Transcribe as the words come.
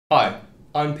Hi,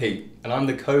 I'm Pete and I'm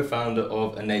the co-founder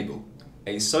of Enayball,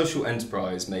 a social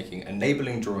enterprise making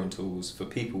enabling drawing tools for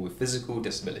people with physical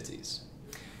disabilities.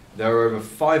 There are over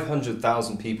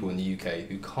 500,000 people in the UK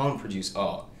who can't produce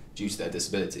art due to their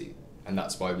disability, and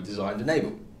that's why we designed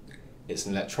Enayball. It's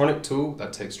an electronic tool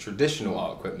that takes traditional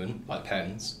art equipment, like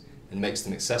pens, and makes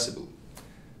them accessible.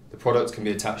 The product can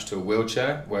be attached to a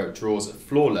wheelchair where it draws at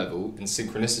floor level in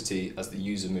synchronicity as the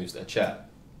user moves their chair.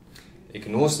 It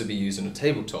can also be used on a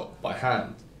tabletop by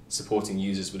hand, supporting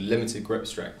users with limited grip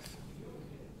strength.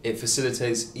 It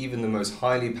facilitates even the most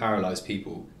highly paralysed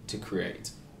people to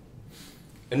create.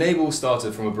 Enayball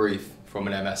started from a brief from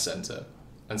an MS centre,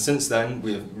 and since then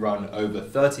we have run over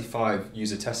 35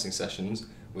 user testing sessions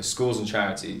with schools and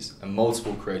charities and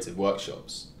multiple creative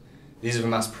workshops. These have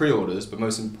amassed pre-orders, but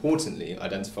most importantly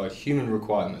identified human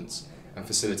requirements and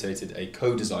facilitated a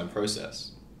co-design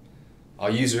process. Our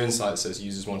user insight says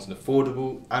users want an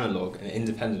affordable, analogue and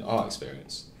independent art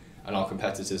experience, and our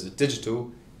competitors are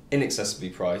digital,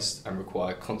 inaccessibly priced and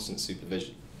require constant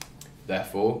supervision.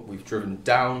 Therefore, we've driven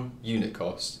down unit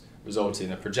costs, resulting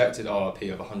in a projected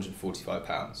RRP of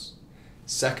 £145.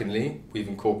 Secondly, we've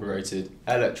incorporated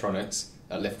electronics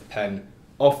that lift the pen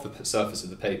off the surface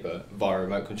of the paper via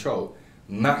remote control,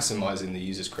 maximising the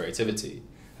user's creativity.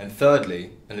 And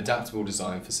thirdly, an adaptable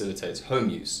design facilitates home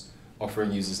use,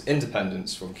 offering users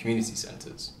independence from community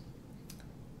centres.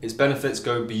 Its benefits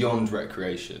go beyond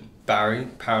recreation. Barry,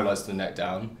 paralysed from the neck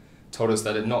down, told us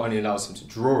that it not only allows him to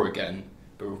draw again,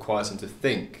 but requires him to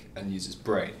think and use his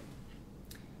brain.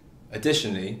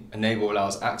 Additionally, Enayball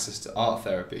allows access to art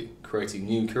therapy, creating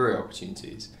new career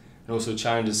opportunities, and also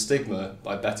challenges stigma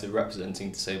by better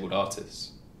representing disabled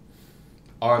artists.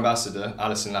 Our ambassador,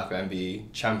 Alison Lapper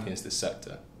MBE, champions this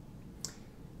sector.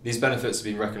 These benefits have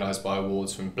been recognised by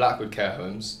awards from Blackwood Care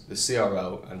Homes, the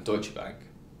CRL and Deutsche Bank.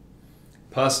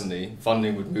 Personally,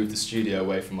 funding would move the studio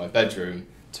away from my bedroom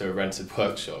to a rented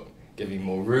workshop, giving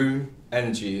more room,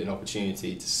 energy and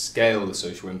opportunity to scale the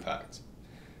social impact.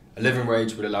 A living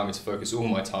wage would allow me to focus all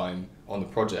my time on the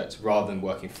project rather than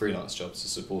working freelance jobs to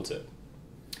support it.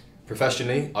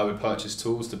 Professionally, I would purchase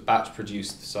tools to batch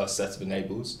produce the first set of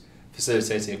Enabballs,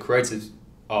 facilitating a creative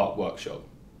art workshop.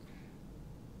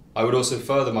 I would also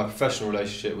further my professional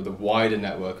relationship with a wider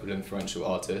network of influential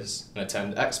artists and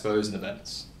attend expos and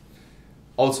events.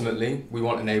 Ultimately, we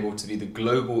want Enayball to be the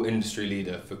global industry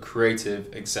leader for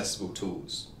creative, accessible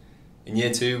tools. In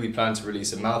year 2, we plan to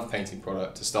release a mouth painting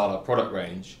product to start our product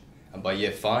range, and by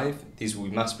year 5, these will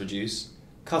be mass produced,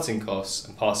 cutting costs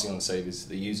and passing on savings to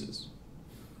the users.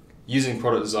 Using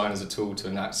product design as a tool to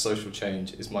enact social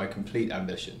change is my complete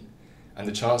ambition, and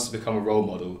the chance to become a role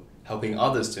model, helping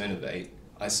others to innovate,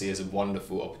 I see as a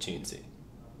wonderful opportunity.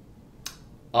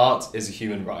 Art is a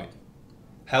human right.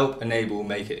 Help Enayball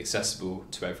make it accessible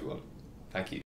to everyone. Thank you.